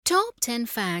Top 10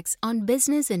 Facts on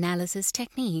Business Analysis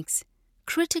Techniques.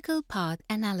 Critical Path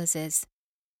Analysis.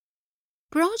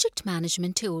 Project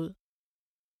Management Tool.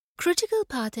 Critical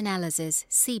Path Analysis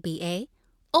 (CPA),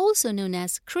 also known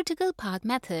as Critical Path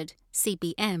Method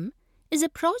 (CPM), is a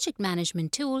project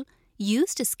management tool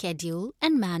used to schedule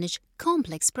and manage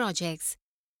complex projects.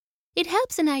 It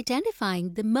helps in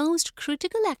identifying the most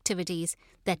critical activities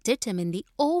that determine the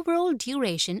overall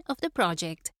duration of the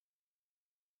project.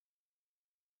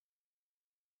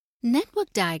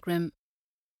 Network Diagram.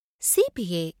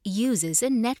 CPA uses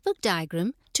a network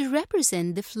diagram to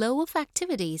represent the flow of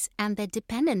activities and their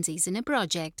dependencies in a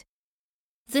project.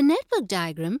 The network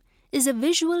diagram is a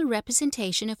visual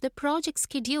representation of the project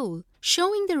schedule,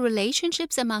 showing the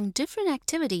relationships among different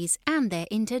activities and their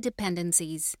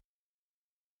interdependencies.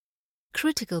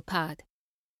 Critical path.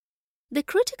 The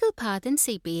critical path in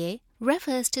CPA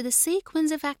refers to the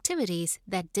sequence of activities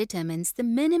that determines the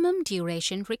minimum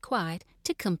duration required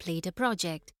to complete a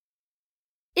project.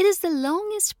 It is the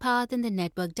longest path in the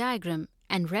network diagram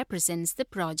and represents the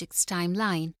project's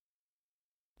timeline.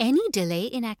 Any delay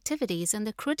in activities on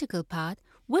the critical path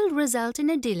will result in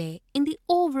a delay in the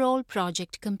overall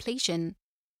project completion.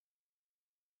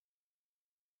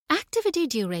 Activity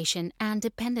duration and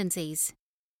dependencies.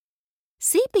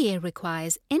 CPA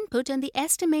requires input on the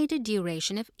estimated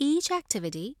duration of each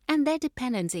activity and their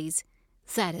dependencies,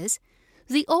 that is,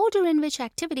 the order in which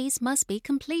activities must be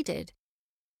completed.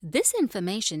 This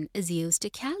information is used to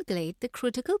calculate the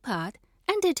critical path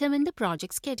and determine the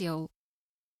project schedule.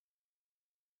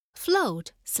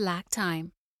 Float slack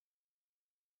time.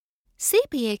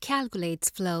 CPA calculates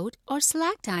float or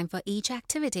slack time for each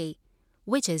activity,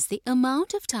 which is the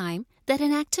amount of time that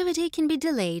an activity can be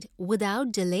delayed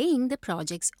without delaying the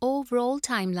project's overall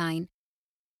timeline.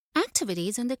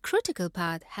 Activities on the critical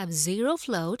path have zero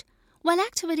float, while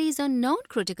activities on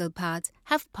non-critical paths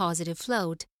have positive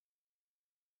float.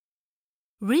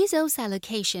 Resource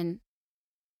allocation.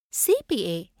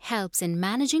 CPA helps in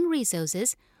managing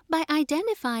resources by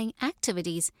identifying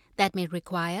activities that may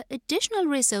require additional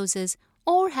resources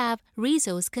or have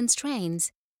resource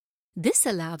constraints. This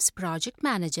allows project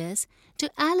managers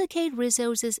to allocate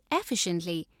resources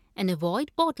efficiently and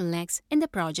avoid bottlenecks in the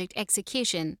project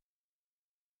execution.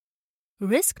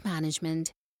 Risk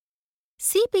management.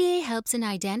 CPA helps in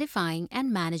identifying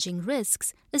and managing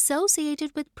risks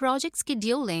associated with project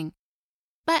scheduling.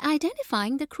 By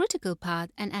identifying the critical path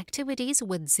and activities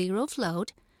with zero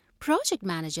float, project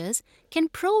managers can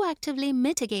proactively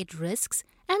mitigate risks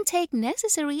and take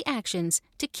necessary actions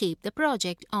to keep the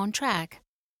project on track.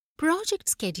 Project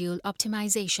schedule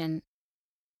optimization.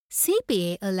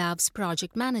 CPA allows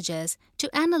project managers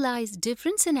to analyze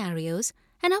different scenarios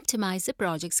and optimize the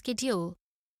project schedule.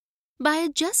 By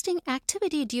adjusting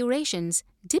activity durations,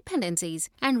 dependencies,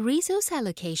 and resource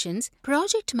allocations,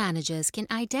 project managers can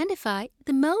identify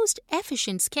the most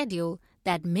efficient schedule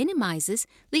that minimizes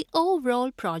the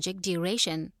overall project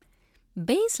duration.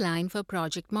 Baseline for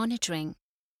project monitoring.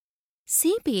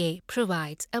 CPA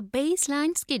provides a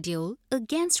baseline schedule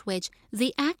against which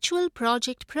the actual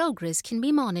project progress can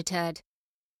be monitored.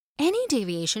 Any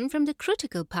deviation from the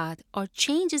critical path or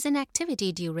changes in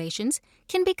activity durations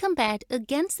can be compared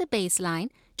against the baseline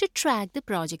to track the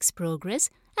project's progress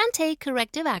and take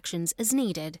corrective actions as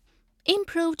needed.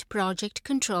 Improved project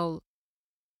control.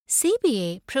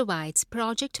 CPA provides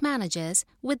project managers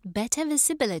with better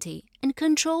visibility and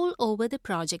control over the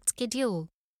project schedule.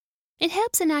 It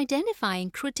helps in identifying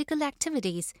critical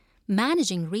activities,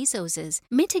 managing resources,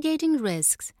 mitigating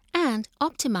risks, and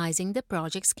optimizing the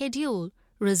project schedule,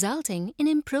 resulting in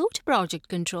improved project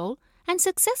control and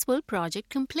successful project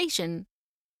completion.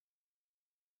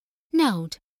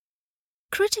 Note: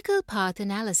 Critical Path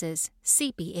Analysis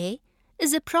 (CPA)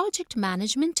 is a project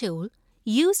management tool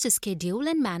used to schedule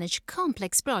and manage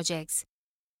complex projects.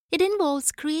 It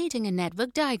involves creating a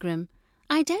network diagram,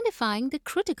 identifying the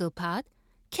critical path,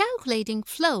 calculating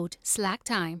float slack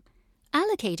time,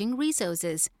 allocating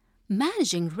resources,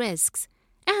 managing risks,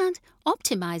 and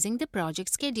optimizing the project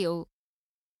schedule.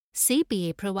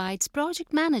 CPA provides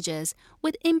project managers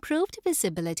with improved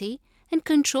visibility and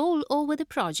control over the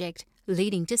project,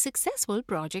 leading to successful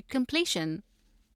project completion.